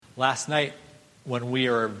Last night, when we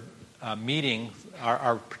were meeting,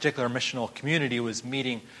 our particular missional community was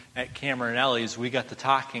meeting at Cameron Ellie's, we got to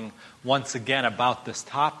talking once again about this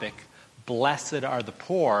topic, blessed are the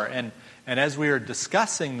poor. And as we were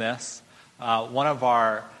discussing this, one of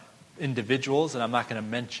our individuals, and I'm not going to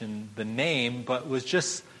mention the name, but was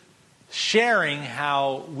just sharing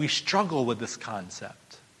how we struggle with this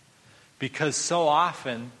concept. Because so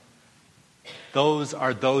often, those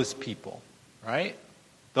are those people, right?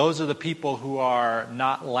 Those are the people who are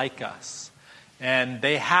not like us. And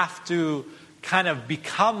they have to kind of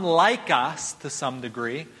become like us to some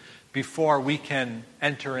degree before we can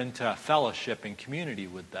enter into fellowship and community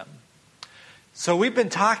with them. So we've been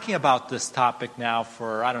talking about this topic now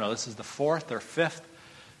for, this is the fourth or fifth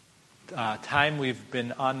time we've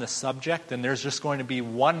been on the subject, and there's just going to be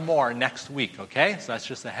one more next week, okay? So that's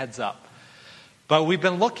just a heads up. But we've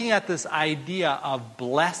been looking at this idea of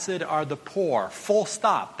blessed are the poor, full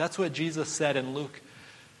stop. That's what Jesus said in Luke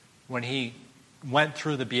when he went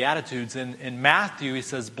through the Beatitudes. In Matthew, he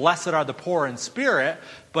says, blessed are the poor in spirit.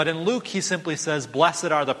 But in Luke, he simply says,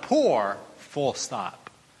 blessed are the poor, full stop.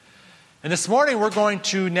 And this morning, we're going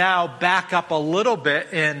to now back up a little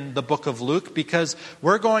bit in the book of Luke because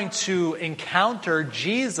we're going to encounter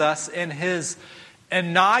Jesus in his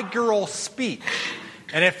inaugural speech.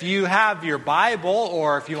 And if you have your Bible,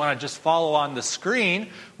 or if you want to just follow on the screen,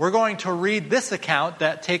 we're going to read this account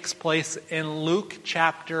that takes place in Luke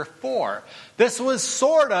chapter 4. This was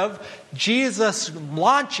sort of Jesus'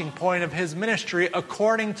 launching point of his ministry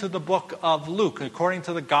according to the book of Luke, according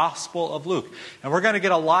to the Gospel of Luke. And we're going to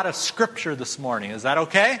get a lot of scripture this morning. Is that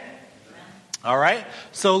okay? All right.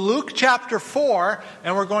 So Luke chapter 4,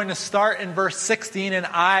 and we're going to start in verse 16, and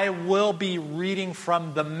I will be reading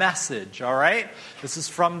from the Message. All right. This is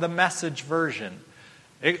from the Message version.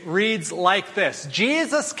 It reads like this.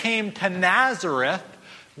 Jesus came to Nazareth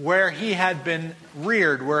where he had been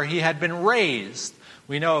reared, where he had been raised.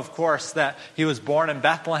 We know, of course, that he was born in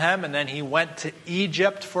Bethlehem, and then he went to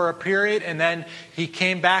Egypt for a period, and then he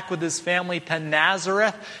came back with his family to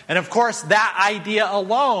Nazareth. And of course, that idea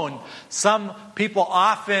alone, some people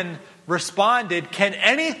often responded, can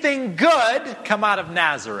anything good come out of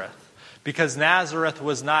Nazareth? Because Nazareth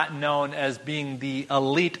was not known as being the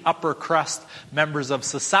elite upper crust members of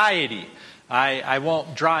society. I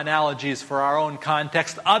won't draw analogies for our own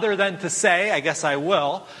context other than to say, I guess I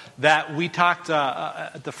will, that we talked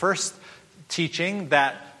at the first teaching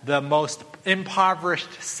that the most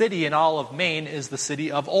impoverished city in all of Maine is the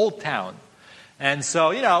city of Old Town. And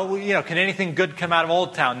so, can anything good come out of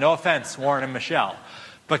Old Town? No offense, Warren and Michelle.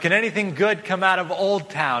 But can anything good come out of Old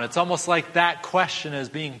Town? It's almost like that question is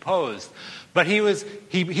being posed. But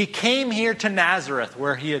he came here to Nazareth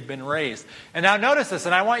where he had been raised. And now notice this,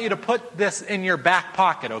 and I want you to put this in your back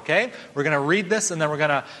pocket, okay? We're going to read this, and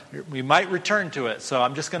then we might return to it. So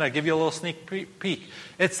I'm just going to give you a little sneak peek.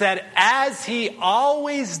 It said, as he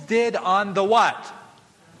always did on the what?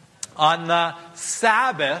 On the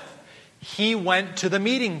Sabbath, he went to the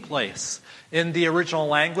meeting place. In the original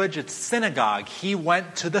language, it's synagogue. He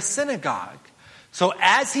went to the synagogue. So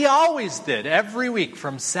as he always did, every week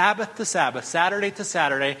from Sabbath to Sabbath, Saturday to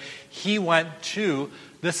Saturday, he went to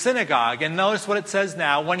the synagogue. And notice what it says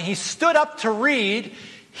now. When he stood up to read,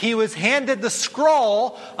 he was handed the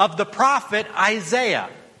scroll of the prophet Isaiah.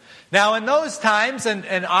 Now in those times,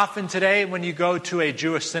 and often today when you go to a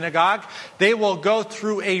Jewish synagogue, they will go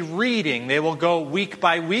through a reading. They will go week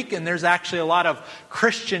by week, and there's actually a lot of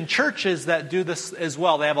Christian churches that do this as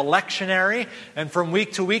well. They have a lectionary, and from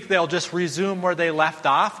week to week they'll just resume where they left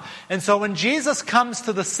off. And so when Jesus comes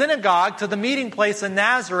to the synagogue, to the meeting place in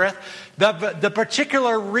Nazareth, the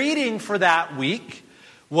particular reading for that week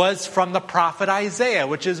was from the prophet Isaiah,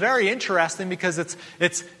 which is very interesting because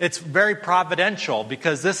it's very providential,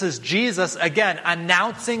 because this is Jesus, again,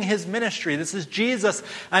 announcing his ministry. This is Jesus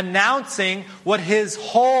announcing what his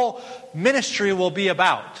whole ministry will be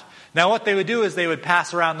about. Now what they would do is they would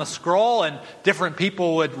pass around the scroll, and different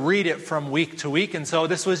people would read it from week to week, and so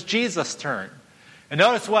this was Jesus' turn. And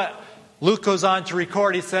notice what Luke goes on to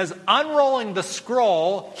record. He says, unrolling the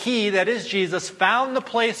scroll, he, that is Jesus, found the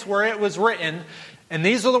place where it was written. And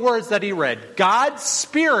these are the words that he read. God's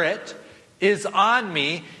Spirit is on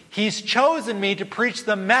me. He's chosen me to preach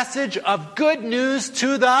the message of good news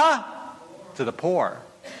to the poor.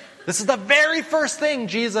 This is the very first thing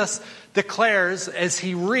Jesus declares as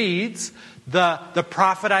he reads the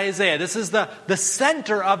prophet Isaiah. This is the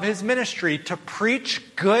center of his ministry, to preach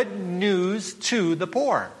good news to the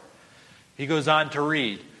poor. He goes on to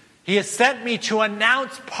read, He has sent me to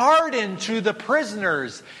announce pardon to the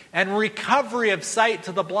prisoners and recovery of sight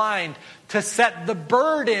to the blind, to set the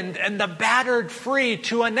burdened and the battered free,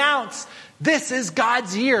 to announce this is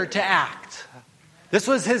God's year to act. This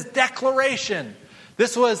was his declaration.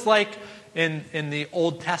 This was like in the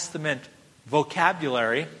Old Testament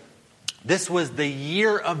vocabulary, this was the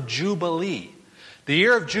year of Jubilee. The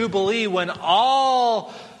year of Jubilee when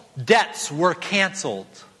all debts were canceled.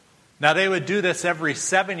 Now, they would do this every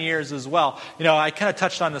 7 years as well. I kind of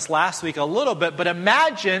touched on this last week a little bit, but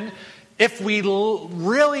imagine if we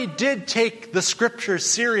really did take the Scriptures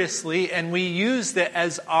seriously and we used it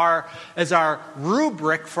as our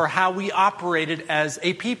rubric for how we operated as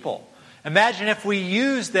a people. Imagine if we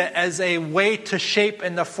used it as a way to shape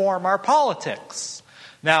and to form our politics.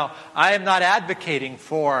 Now, I am not advocating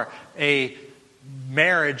for a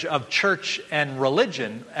marriage of church and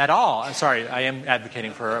religion at all. I'm sorry, I am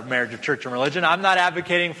advocating for a marriage of church and religion. I'm not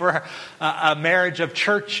advocating for a marriage of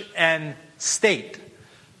church and state.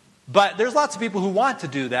 But there's lots of people who want to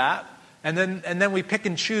do that, and then we pick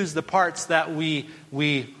and choose the parts that we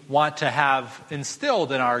want to have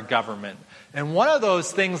instilled in our government. And one of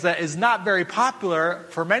those things that is not very popular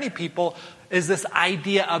for many people is this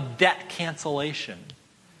idea of debt cancellation.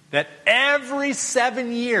 That every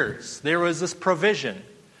 7 years there was this provision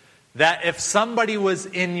that if somebody was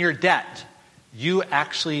in your debt, you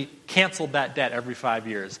actually canceled that debt every 5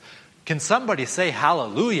 years. Can somebody say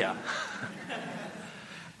hallelujah?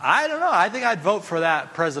 I don't know. I think I'd vote for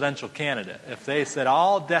that presidential candidate if they said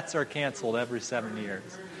all debts are canceled every 7 years.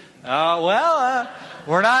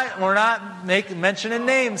 We're not mentioning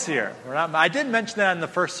names here. I did mention that in the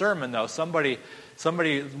first sermon, though.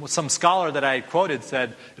 Some scholar that I quoted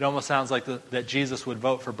said it almost sounds like that Jesus would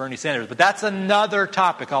vote for Bernie Sanders. But that's another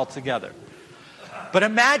topic altogether. But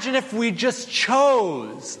imagine if we just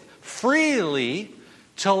chose freely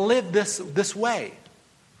to live this way.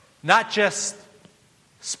 Not just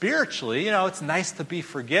spiritually. It's nice to be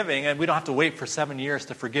forgiving, and we don't have to wait for 7 years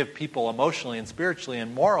to forgive people emotionally and spiritually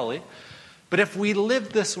and morally. But if we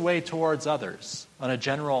live this way towards others on a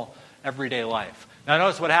general, everyday life. Now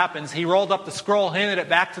notice what happens. He rolled up the scroll, handed it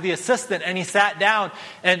back to the assistant, and he sat down.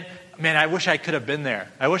 And man, I wish I could have been there.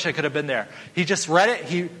 He just read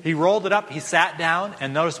it. He rolled it up. He sat down,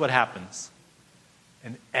 and notice what happens.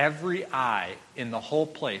 And every eye in the whole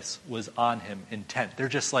place was on him, intent. They're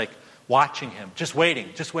just like watching him, just waiting.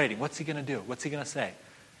 What's he going to do? What's he going to say?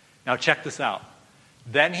 Now check this out.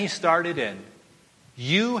 Then he started in,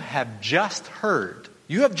 you have just heard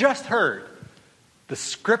the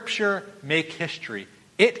Scripture make history.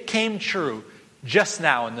 It came true just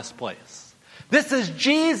now in this place. This is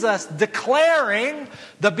Jesus declaring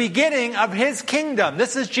the beginning of his kingdom.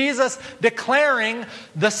 This is Jesus declaring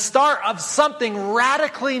the start of something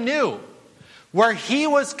radically new, where he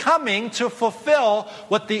was coming to fulfill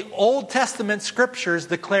what the Old Testament Scriptures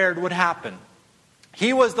declared would happen.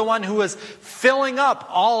 He was the one who was filling up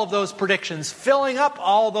all of those predictions, filling up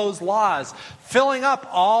all those laws, filling up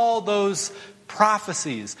all those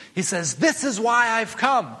prophecies. He says, this is why I've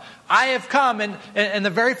come. I have come. And the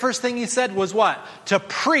very first thing he said was what? To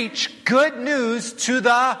preach good news to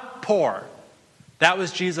the poor. That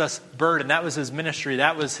was Jesus' burden. That was his ministry.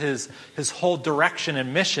 That was his whole direction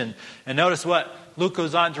and mission. And notice what Luke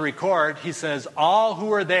goes on to record. He says, all who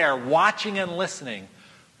were there watching and listening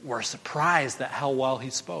were surprised at how well he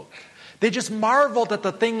spoke. They just marveled at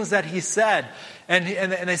the things that he said. And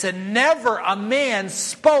they said, never a man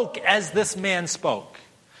spoke as this man spoke.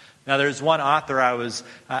 Now there's one author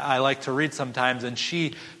I like to read sometimes, and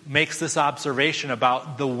she makes this observation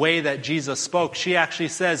about the way that Jesus spoke. She actually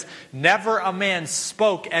says, never a man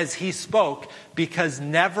spoke as he spoke, because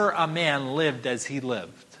never a man lived as he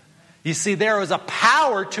lived. You see, there was a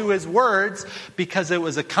power to his words because it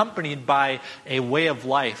was accompanied by a way of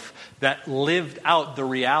life that lived out the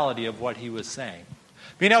reality of what he was saying.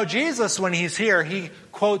 But Jesus, when he's here, he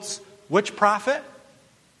quotes which prophet?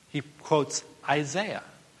 He quotes Isaiah.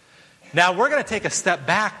 Now, we're going to take a step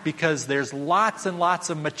back because there's lots and lots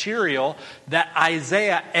of material that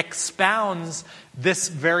Isaiah expounds this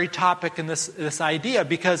very topic and this idea,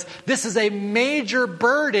 because this is a major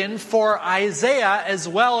burden for Isaiah as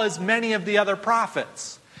well as many of the other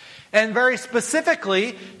prophets. And very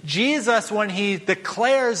specifically, Jesus, when he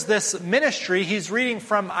declares this ministry, he's reading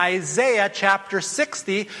from Isaiah chapter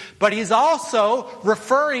 60, but he's also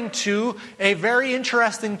referring to a very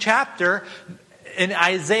interesting chapter in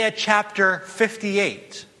Isaiah chapter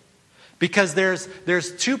 58. Because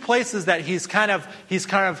there's two places that he's kind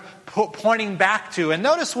of pointing back to. And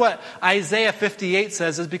notice what Isaiah 58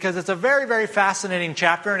 says, is because it's a very, very fascinating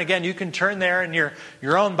chapter. And again, you can turn there in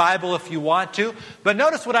your own Bible if you want to. But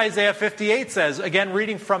notice what Isaiah 58 says. Again,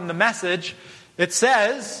 reading from the Message, it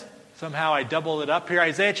says, somehow I doubled it up here.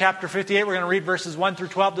 Isaiah chapter 58, we're going to read verses 1 through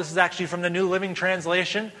 12. This is actually from the New Living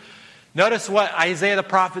Translation. Notice what Isaiah the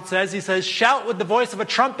prophet says. He says, shout with the voice of a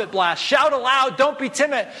trumpet blast. Shout aloud, don't be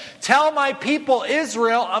timid. Tell my people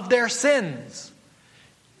Israel of their sins.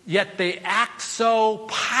 Yet they act so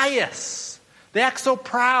pious. They act so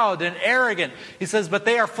proud and arrogant. He says, but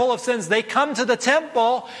they are full of sins. They come to the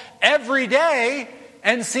temple every day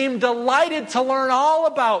and seem delighted to learn all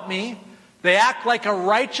about me. They act like a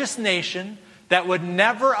righteous nation that would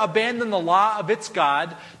never abandon the law of its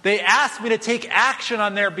God. They ask me to take action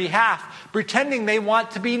on their behalf, pretending they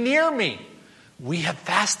want to be near me. We have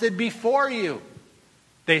fasted before you.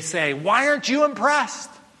 They say, why aren't you impressed?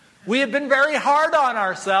 We have been very hard on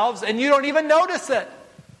ourselves, and you don't even notice it.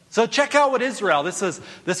 So check out what Israel, this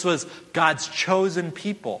was God's chosen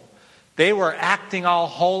people. They were acting all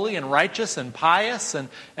holy and righteous and pious,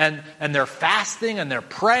 and they're fasting and they're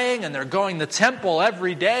praying and they're going to the temple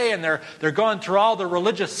every day and they're going through all the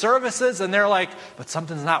religious services, and they're like, but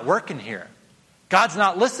something's not working here. God's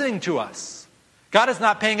not listening to us. God is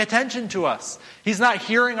not paying attention to us. He's not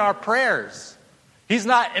hearing our prayers. He's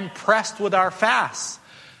not impressed with our fasts.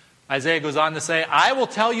 Isaiah goes on to say, I will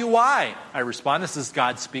tell you why. I respond, this is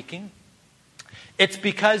God speaking. It's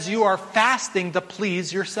because you are fasting to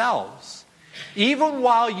please yourselves. Even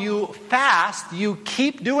while you fast, you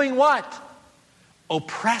keep doing what?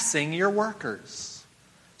 Oppressing your workers.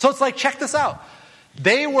 So it's like, check this out.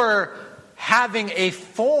 They were having a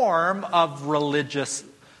form of religious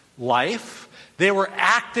life. They were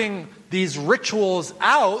acting these rituals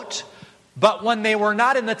out. But when they were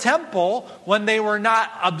not in the temple, when they were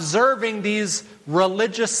not observing these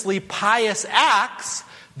religiously pious acts,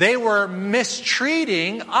 they were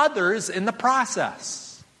mistreating others in the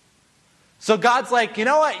process. So God's like, you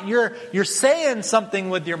know what? You're saying something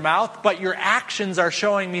with your mouth, but your actions are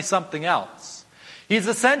showing me something else. He's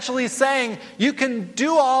essentially saying, you can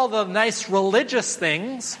do all the nice religious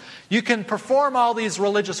things, you can perform all these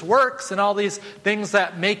religious works and all these things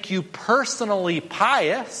that make you personally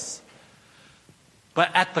pious, but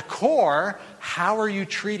at the core, how are you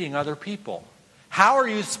treating other people? How are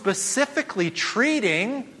you specifically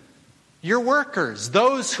treating your workers,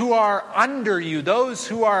 those who are under you, those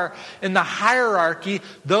who are in the hierarchy,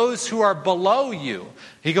 those who are below you?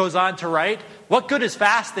 He goes on to write, what good is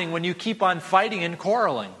fasting when you keep on fighting and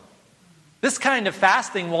quarreling? This kind of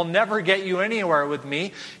fasting will never get you anywhere with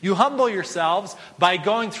me. You humble yourselves by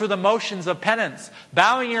going through the motions of penance,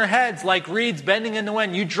 bowing your heads like reeds bending in the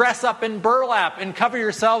wind. You dress up in burlap and cover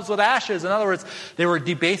yourselves with ashes. In other words, they were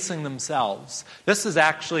debasing themselves. This is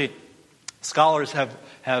actually, scholars have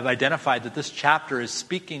identified that this chapter is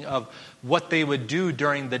speaking of what they would do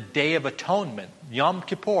during the Day of Atonement, Yom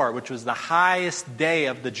Kippur, which was the highest day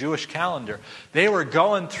of the Jewish calendar. They were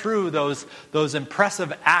going through those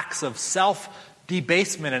impressive acts of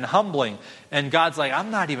self-debasement and humbling. And God's like,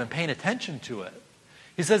 I'm not even paying attention to it.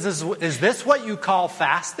 He says, is this what you call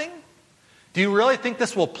fasting? Do you really think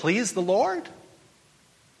this will please the Lord?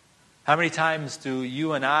 How many times do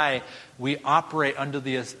you and I, we operate under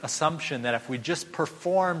the assumption that if we just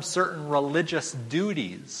perform certain religious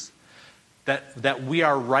duties, that we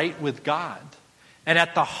are right with God? And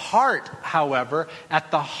at the heart, however,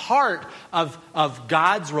 at the heart of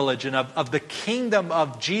God's religion, of the kingdom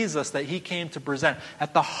of Jesus that he came to present,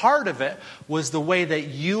 at the heart of it was the way that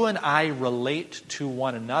you and I relate to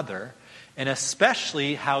one another, and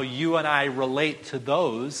especially how you and I relate to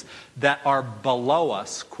those that are below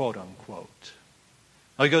us, quote unquote.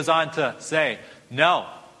 Well, he goes on to say, no,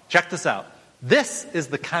 check this out. This is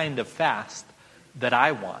the kind of fast that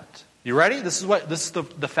I want. You ready? This is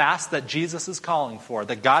the fast that Jesus is calling for,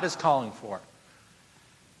 that God is calling for.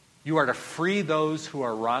 You are to free those who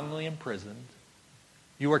are wrongly imprisoned.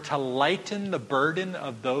 You are to lighten the burden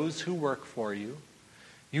of those who work for you.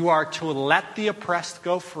 You are to let the oppressed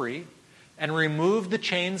go free and remove the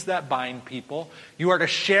chains that bind people. You are to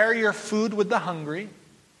share your food with the hungry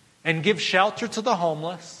and give shelter to the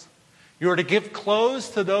homeless. You are to give clothes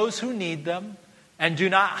to those who need them and do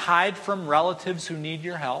not hide from relatives who need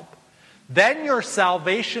your help. Then your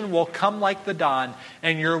salvation will come like the dawn,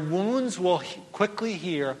 and your wounds will quickly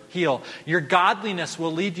heal. Your godliness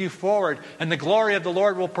will lead you forward, and the glory of the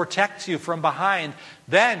Lord will protect you from behind.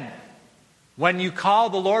 Then When you call,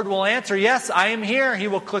 the Lord will answer, yes, I am here, he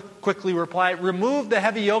will quickly reply. Remove the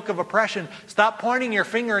heavy yoke of oppression. Stop pointing your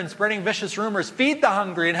finger and spreading vicious rumors. Feed the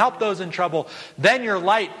hungry and help those in trouble. Then your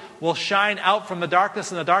light will shine out from the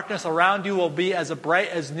darkness, and the darkness around you will be as bright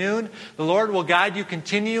as noon. The Lord will guide you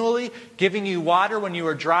continually, giving you water when you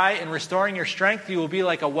are dry and restoring your strength. You will be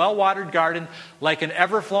like a well-watered garden, like an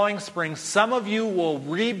ever-flowing spring. Some of you will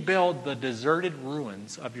rebuild the deserted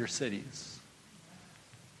ruins of your cities.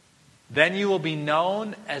 Then you will be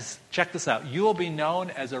known as, check this out, you will be known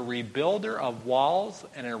as a rebuilder of walls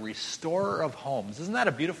and a restorer of homes. Isn't that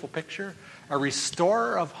a beautiful picture? A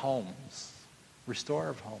restorer of homes. Restorer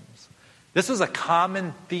of homes. This was a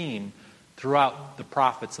common theme throughout the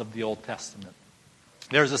prophets of the Old Testament.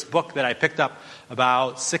 There's this book that I picked up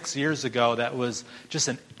about 6 years ago that was just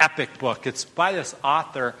an epic book. It's by this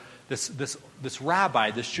author, this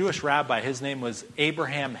rabbi, this Jewish rabbi. His name was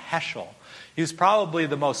Abraham Heschel. He was probably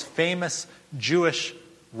the most famous Jewish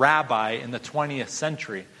rabbi in the 20th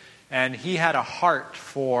century. And he had a heart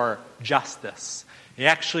for justice. He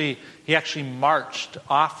actually marched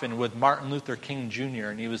often with Martin Luther King Jr.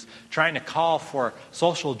 And he was trying to call for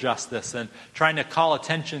social justice and trying to call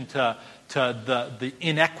attention to the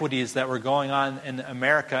inequities that were going on in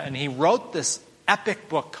America. And he wrote this epic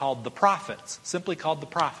book called The Prophets, simply called The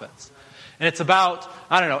Prophets. And it's about,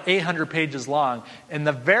 800 pages long. In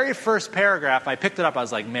the very first paragraph, I picked it up. I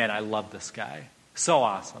was like, man, I love this guy. So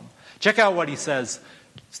awesome. Check out what he says.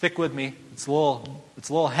 Stick with me. It's a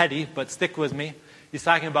little heady, but stick with me. He's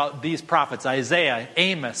talking about these prophets, Isaiah,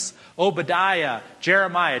 Amos, Obadiah,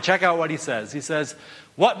 Jeremiah. Check out what he says. He says,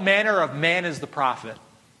 what manner of man is the prophet?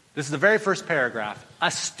 This is the very first paragraph. A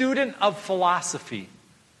student of philosophy,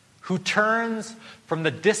 who turns from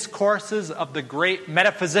the discourses of the great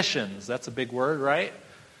metaphysicians, that's a big word, right,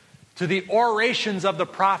 to the orations of the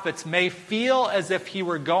prophets, may feel as if he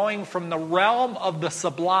were going from the realm of the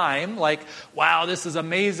sublime, like, wow, this is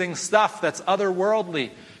amazing stuff that's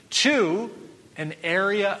otherworldly, to an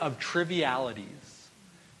area of trivialities.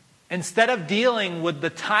 Instead of dealing with the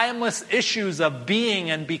timeless issues of being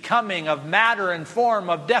and becoming, of matter and form,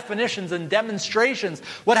 of definitions and demonstrations,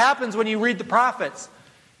 what happens when you read the prophets?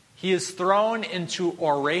 He is thrown into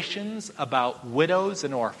orations about widows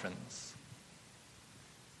and orphans,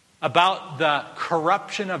 about the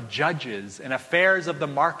corruption of judges and affairs of the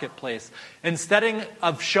marketplace. Instead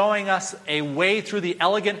of showing us a way through the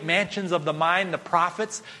elegant mansions of the mind, the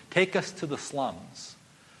prophets take us to the slums.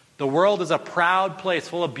 The world is a proud place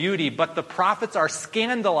full of beauty, but the prophets are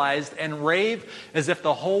scandalized and rave as if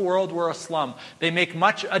the whole world were a slum. They make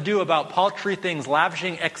much ado about paltry things,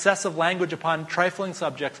 lavishing excessive language upon trifling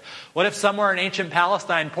subjects. What if somewhere in ancient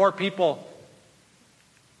Palestine, poor people...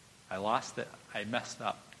 I lost it. I messed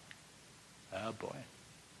up. Oh, boy.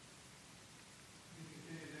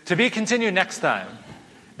 To be continued next time.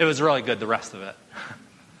 It was really good, the rest of it.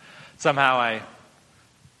 Somehow I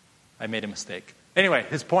made a mistake. Anyway,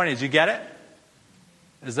 his point is, you get it?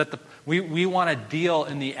 Is that we want to deal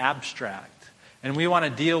in the abstract. And we want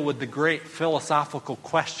to deal with the great philosophical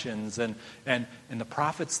questions. And the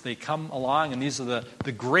prophets, they come along, and these are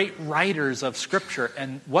the great writers of Scripture.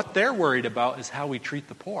 And what they're worried about is how we treat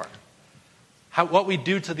the poor. What we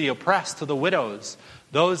do to the oppressed, to the widows,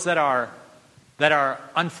 those that are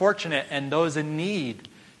unfortunate and those in need.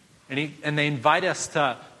 And they invite us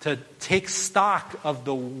to take stock of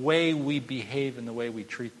the way we behave and the way we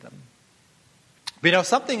treat them. But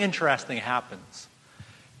something interesting happens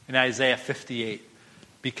in Isaiah 58.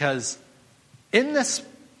 Because in this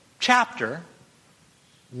chapter,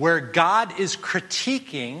 where God is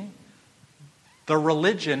critiquing the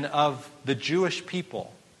religion of the Jewish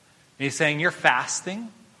people, and he's saying, you're fasting,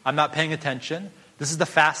 I'm not paying attention, this is the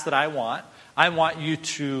fast that I want. I want you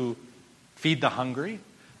to feed the hungry.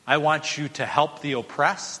 I want you to help the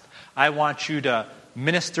oppressed. I want you to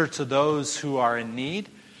minister to those who are in need.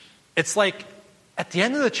 It's like at the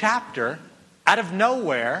end of the chapter, out of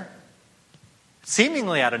nowhere,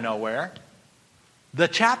 seemingly out of nowhere, the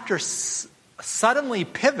chapter suddenly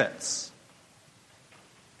pivots.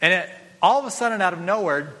 And it all of a sudden out of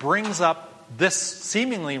nowhere brings up this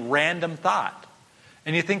seemingly random thought.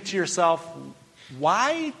 And you think to yourself,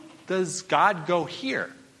 why does God go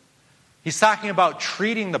here? He's talking about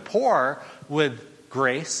treating the poor with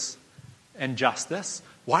grace and justice.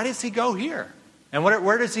 Why does he go here? And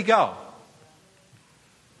where does he go?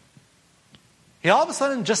 He all of a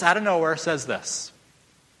sudden, just out of nowhere, says this.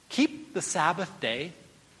 Keep the Sabbath day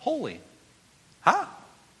holy. Huh?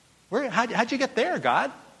 How'd you get there,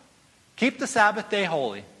 God? Keep the Sabbath day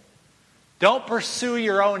holy. Don't pursue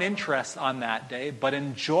your own interests on that day, but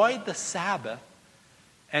enjoy the Sabbath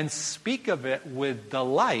and speak of it with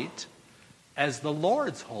delight as the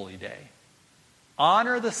Lord's holy day.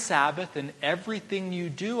 Honor the Sabbath in everything you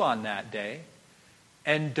do on that day,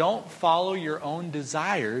 and don't follow your own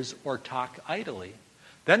desires or talk idly.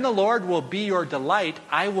 Then the Lord will be your delight.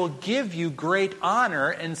 I will give you great honor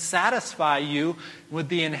and satisfy you with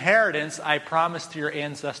the inheritance I promised to your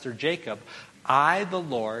ancestor Jacob. I, the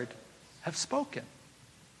Lord, have spoken.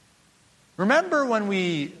 Remember when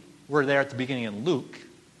we were there at the beginning in Luke,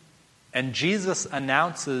 and Jesus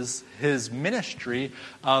announces his ministry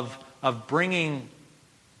of bringing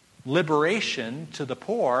liberation to the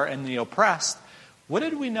poor and the oppressed. What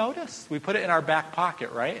did we notice? We put it in our back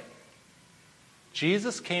pocket, right?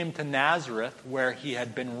 Jesus came to Nazareth where he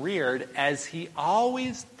had been reared as he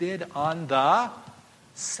always did on the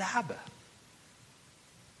Sabbath.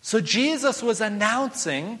 So Jesus was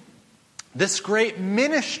announcing this great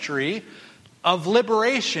ministry of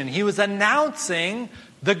liberation. He was announcing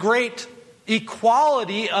the great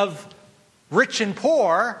equality of rich and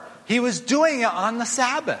poor. He was doing it on the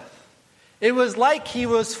Sabbath. It was like he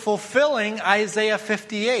was fulfilling Isaiah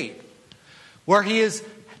 58, where he is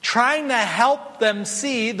trying to help them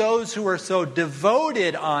see, those who are so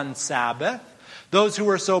devoted on Sabbath, those who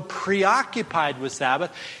were so preoccupied with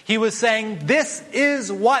Sabbath. He was saying, this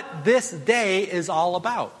is what this day is all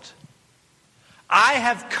about. I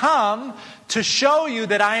have come to show you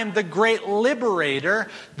that I am the great liberator,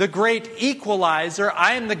 the great equalizer.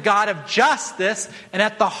 I am the God of justice, and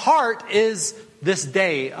at the heart is this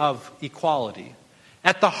day of equality.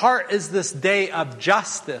 At the heart is this day of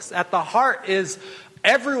justice. At the heart is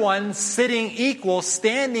everyone sitting equal,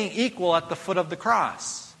 standing equal at the foot of the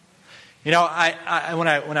cross. You know, when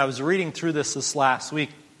I was reading through this last week,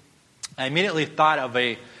 I immediately thought of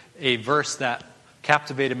a verse that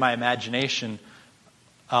captivated my imagination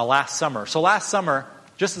last summer. So last summer,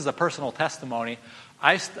 just as a personal testimony,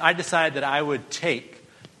 I decided that I would take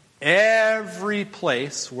every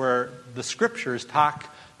place where the scriptures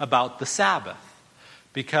talk about the Sabbath.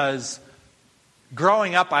 Because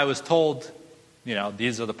growing up, I was told, you know,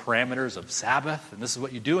 these are the parameters of Sabbath, and this is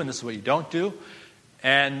what you do, and this is what you don't do.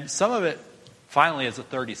 And some of it, finally, as a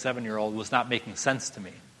 37-year-old, was not making sense to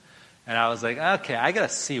me. And I was like, okay, I got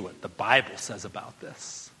to see what the Bible says about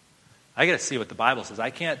this. I got to see what the Bible says. I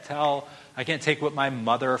can't take what my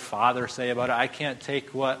mother or father say about it. I can't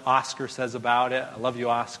take what Oscar says about it. I love you,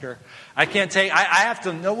 Oscar. I have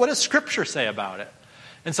to know, what does Scripture say about it?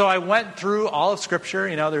 And so I went through all of Scripture.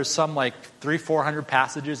 You know, there's some like 300-400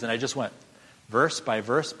 passages, and I just went verse by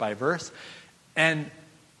verse by verse. And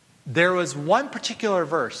there was one particular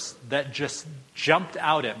verse that just jumped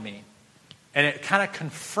out at me. And it kind of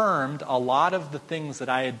confirmed a lot of the things that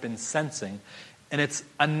I had been sensing. And it's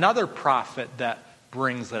another prophet that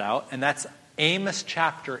brings it out, and that's Amos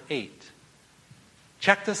chapter 8.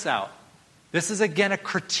 Check this out. This is again a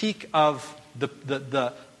critique of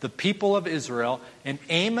the people of Israel, and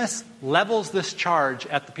Amos levels this charge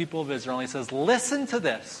at the people of Israel, and he says, listen to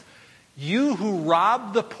this. You who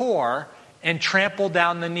rob the poor and trample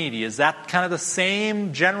down the needy. Is that kind of the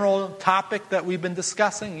same general topic that we've been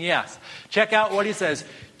discussing? Yes. Check out what he says.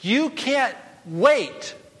 You can't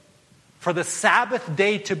wait for the Sabbath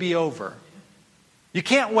day to be over. You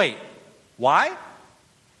can't wait. Why?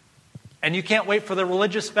 And you can't wait for the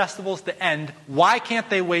religious festivals to end. Why can't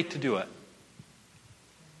they wait to do it?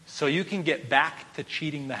 So you can get back to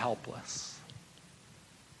cheating the helpless.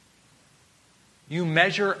 You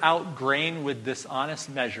measure out grain with dishonest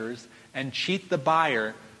measures and cheat the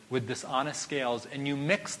buyer with dishonest scales, and you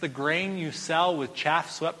mix the grain you sell with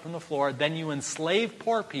chaff swept from the floor. Then you enslave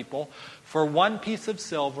poor people for one piece of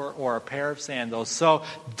silver or a pair of sandals. So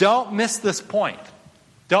don't miss this point.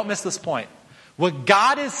 Don't miss this point. What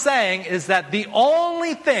God is saying is that the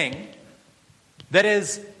only thing that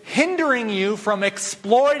is hindering you from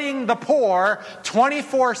exploiting the poor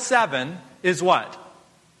 24/7 is what?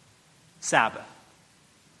 Sabbath.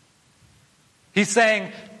 He's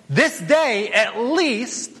saying this day at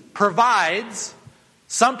least provides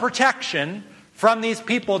some protection from these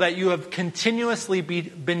people that you have continuously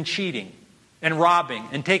been cheating and robbing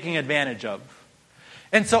and taking advantage of.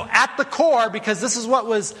 And so at the core, because this is what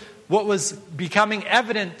was becoming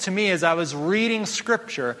evident to me as I was reading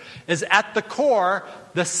Scripture, is at the core,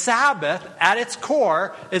 the Sabbath, at its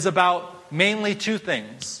core, is about mainly two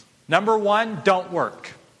things. Number one, don't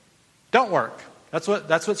work. Don't work. That's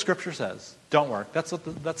what Scripture says. Don't work. That's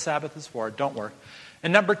what that Sabbath is for. Don't work.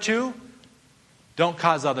 And number two, don't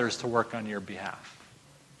cause others to work on your behalf.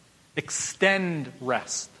 Extend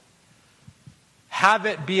rest. Have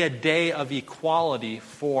it be a day of equality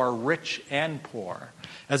for rich and poor.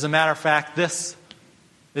 As a matter of fact, this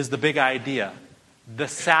is the big idea. The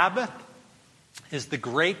Sabbath is the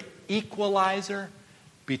great equalizer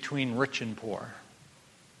between rich and poor.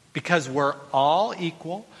 Because we're all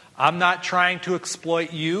equal. I'm not trying to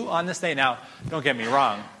exploit you on this day. Now, don't get me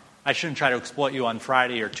wrong. I shouldn't try to exploit you on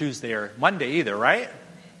Friday or Tuesday or Monday either, right?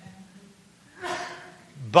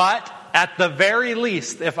 But at the very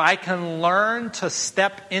least, if I can learn to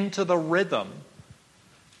step into the rhythm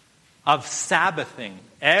of Sabbathing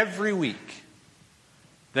every week,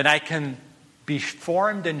 then I can be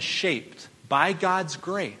formed and shaped by God's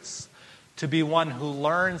grace to be one who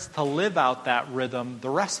learns to live out that rhythm the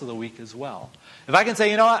rest of the week as well. If I can say,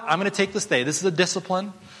 you know what, I'm going to take this day. This is a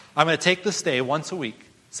discipline. I'm going to take this day once a week,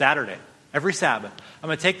 Saturday, every Sabbath. I'm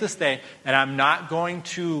going to take this day, and I'm not going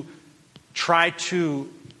to try to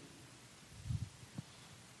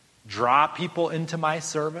draw people into my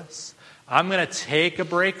service. I'm going to take a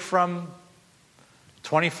break from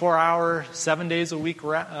 24-hour, 7 days a week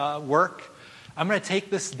work. I'm going to take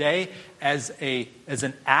this day as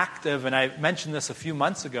an act of, and I mentioned this a few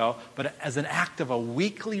months ago, but as an act of a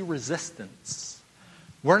weekly resistance.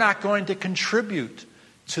 We're not going to contribute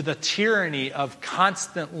to the tyranny of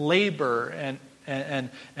constant labor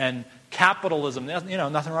and capitalism. You know,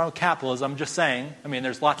 nothing wrong with capitalism. I'm just saying. I mean,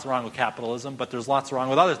 there's lots wrong with capitalism, but there's lots wrong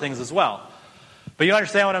with other things as well. But you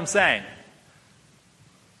understand what I'm saying?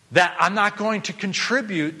 That I'm not going to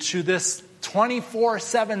contribute to this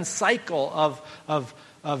 24/7 cycle of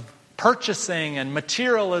purchasing and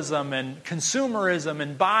materialism and consumerism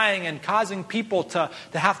and buying and causing people to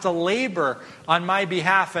have to labor on my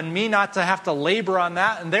behalf and me not to have to labor on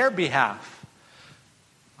that in their behalf.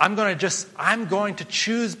 I'm going to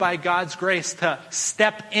choose by God's grace to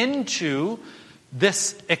step into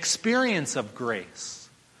this experience of grace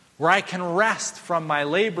where I can rest from my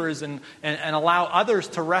labors and allow others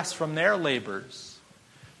to rest from their labors.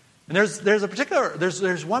 And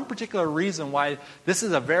there's one particular reason why this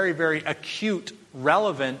is a very, very acute,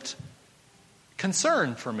 relevant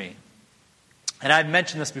concern for me. And I've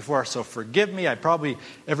mentioned this before, so forgive me.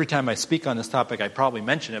 Every time I speak on this topic, I probably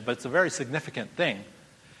mention it, but it's a very significant thing.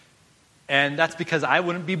 And that's because I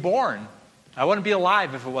wouldn't be born. I wouldn't be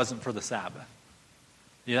alive if it wasn't for the Sabbath.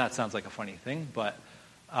 Yeah, that sounds like a funny thing, but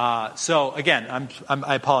so again,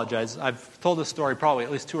 I apologize. I've told this story probably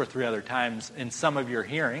at least 2 or 3 other times in some of your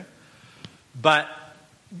hearing. But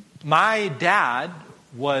my dad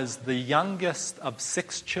was the youngest of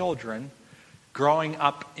 6 children growing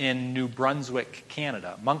up in New Brunswick,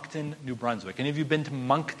 Canada. Moncton, New Brunswick. Any of you been to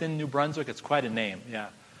Moncton, New Brunswick? It's quite a name, yeah.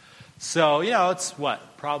 So, it's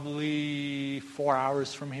probably 4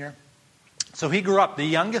 hours from here. So he grew up the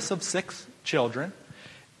youngest of 6 children,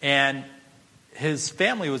 and his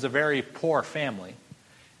family was a very poor family.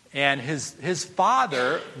 And his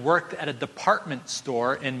father worked at a department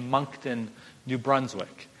store in Moncton, New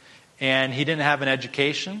Brunswick. And he didn't have an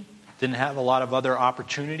education, didn't have a lot of other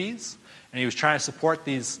opportunities, and he was trying to support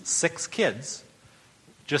these 6 kids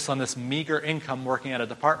just on this meager income working at a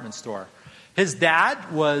department store. His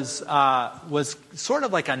dad was sort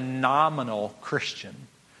of like a nominal Christian,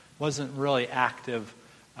 wasn't really active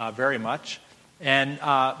very much. And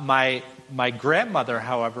my grandmother,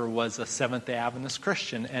 however, was a Seventh-day Adventist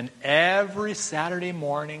Christian. And every Saturday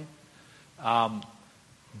morning,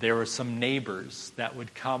 there were some neighbors that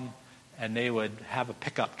would come and they would have a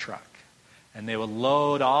pickup truck. And they would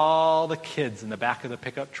load all the kids in the back of the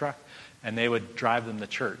pickup truck and they would drive them to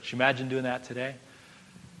church. Imagine doing that today.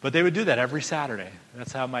 But they would do that every Saturday.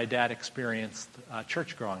 That's how my dad experienced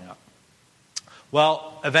church growing up.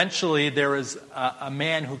 Well, eventually there was a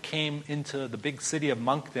man who came into the big city of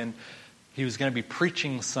Moncton. He was going to be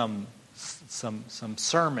preaching some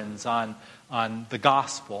sermons on the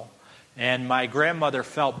gospel. And my grandmother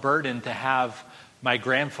felt burdened to have my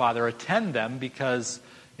grandfather attend them because,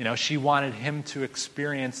 she wanted him to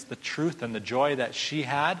experience the truth and the joy that she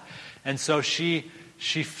had. And so she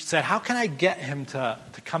said, how can I get him to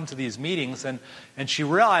come to these meetings? And she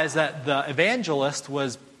realized that the evangelist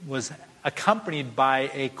was accompanied by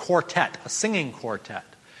a quartet, a singing quartet.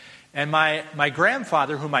 And my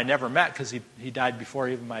grandfather, whom I never met because he died before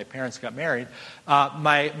even my parents got married,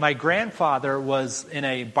 my grandfather was in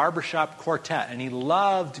a barbershop quartet and he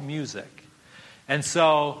loved music. And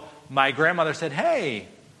so my grandmother said, hey,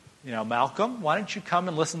 Malcolm, why don't you come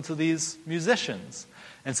and listen to these musicians?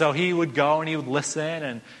 And so he would go and he would listen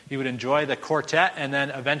and he would enjoy the quartet. And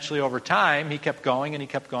then eventually over time, he kept going and he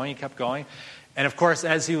kept going, he kept going. And of course,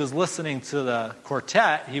 as he was listening to the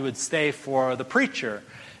quartet, he would stay for the preacher.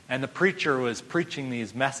 And the preacher was preaching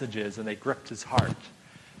these messages and they gripped his heart.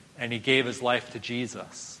 And he gave his life to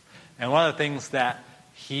Jesus. And one of the things that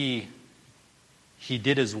he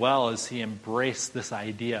did as well is he embraced this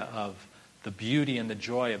idea of the beauty and the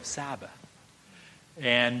joy of Sabbath.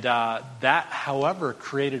 And that, however,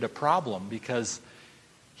 created a problem because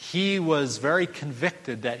he was very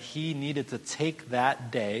convicted that he needed to take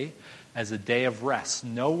that day as a day of rest,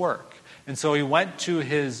 no work. And so he went to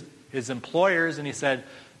his employers and he said,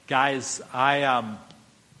 guys, I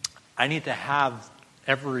need to have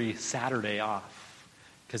every Saturday off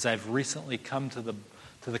because I've recently come to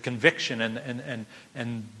the conviction and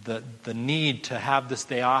the need to have this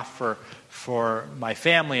day off for my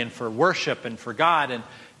family and for worship and for God.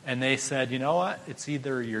 And they said, you know what? It's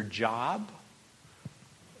either your job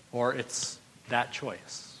or it's that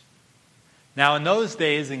choice. Now, in those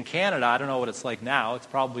days in Canada, I don't know what it's like now. It's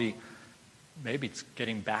probably, maybe it's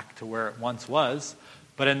getting back to where it once was.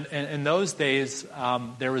 But in those days,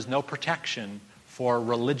 there was no protection for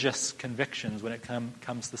religious convictions when it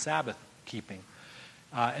comes to Sabbath keeping.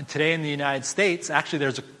 And today in the United States, actually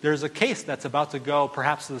there's a case that's about to go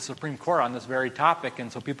perhaps to the Supreme Court on this very topic.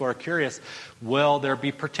 And so people are curious, will there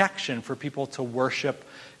be protection for people to worship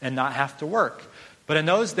and not have to work? But in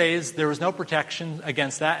those days, there was no protection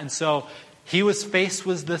against that. And so he was faced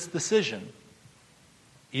with this decision.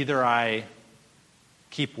 Either I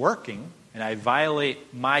keep working and I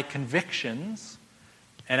violate my convictions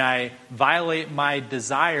and I violate my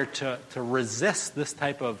desire to resist this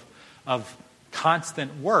type of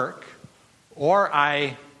constant work, or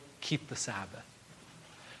I keep the Sabbath.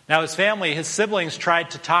 Now his family, his siblings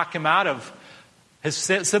tried to talk him out of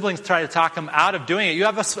doing it. You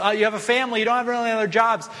have a family, you don't have really other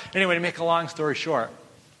jobs. Anyway, to make a long story short,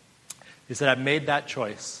 he said, I've made that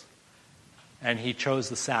choice. And he chose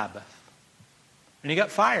the Sabbath. And he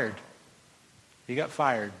got fired. He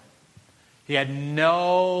had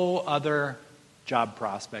no other job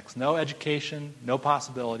prospects, no education, no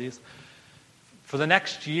possibilities. For the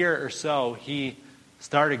next year or so, he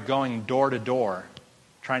started going door to door,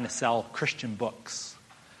 trying to sell Christian books.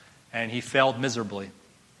 And he failed miserably.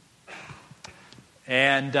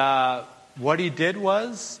 And what he did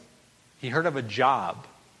was, he heard of a job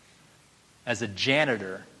as a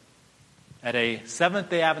janitor at a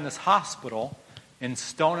Seventh-day Adventist hospital in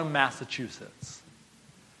Stoneham, Massachusetts.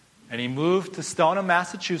 And he moved to Stoneham,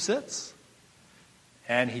 Massachusetts,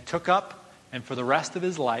 and he took up, and for the rest of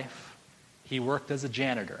his life, he worked as a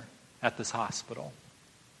janitor at this hospital.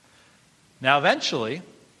 Now, eventually,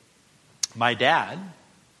 my dad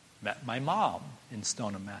met my mom in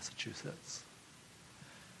Stoneham, Massachusetts.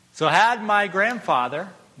 So had my grandfather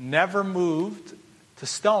never moved to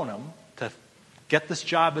Stoneham to get this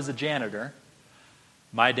job as a janitor,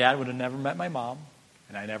 my dad would have never met my mom,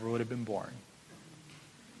 and I never would have been born.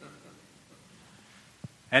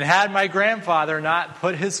 And had my grandfather not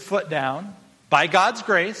put his foot down, by God's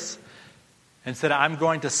grace, and said, I'm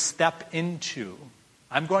going to step into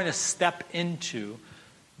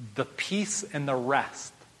the peace and the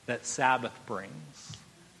rest that Sabbath brings.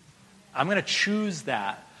 I'm going to choose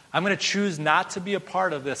that. I'm going to choose not to be a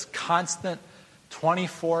part of this constant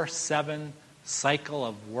 24/7 cycle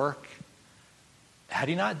of work. Had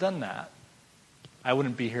he not done that, I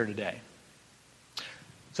wouldn't be here today.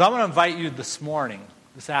 So I'm going to invite you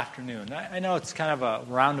this afternoon. I know it's kind of a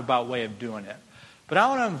roundabout way of doing it, but I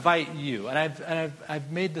want to invite you, and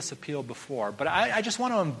I've made this appeal before, but I just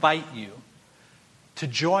want to invite you to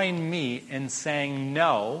join me in saying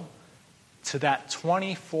no to that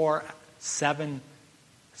 24/7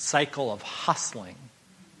 cycle of hustling,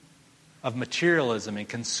 of materialism and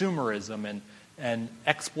consumerism and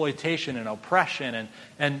exploitation and oppression.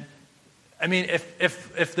 And I mean,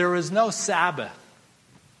 if there was no Sabbath,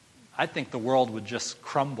 I think the world would just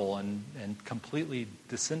crumble and completely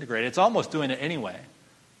disintegrate. It's almost doing it anyway.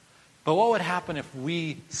 But what would happen if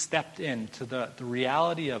we stepped into the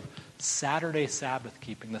reality of Saturday Sabbath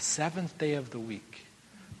keeping, the seventh day of the week,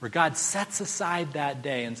 where God sets aside that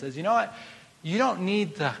day and says, you know what? You don't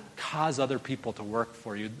need to cause other people to work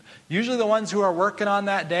for you. Usually the ones who are working on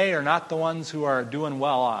that day are not the ones who are doing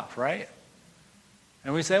well off, right?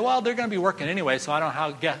 And we say, well, they're going to be working anyway, so I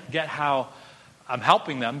don't get how I'm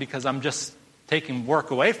helping them because I'm just taking work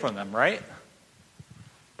away from them, right?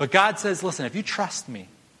 But God says, listen, if you trust me,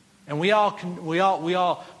 and we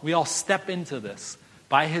all step into this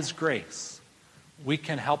by His grace, we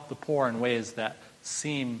can help the poor in ways that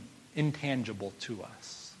seem intangible to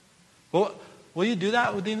us. Well, will you do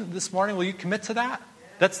that this morning? Will you commit to that?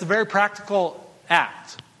 That's the very practical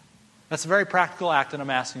act. That's a very practical act that I'm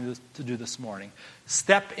asking you to do this morning.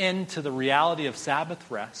 Step into the reality of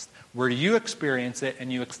Sabbath rest where you experience it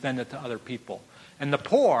and you extend it to other people. And the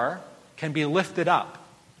poor can be lifted up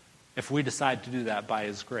if we decide to do that by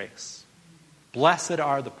His grace. Blessed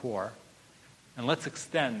are the poor, and let's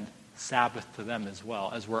extend Sabbath to them as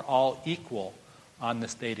well, as we're all equal on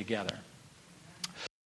this day together.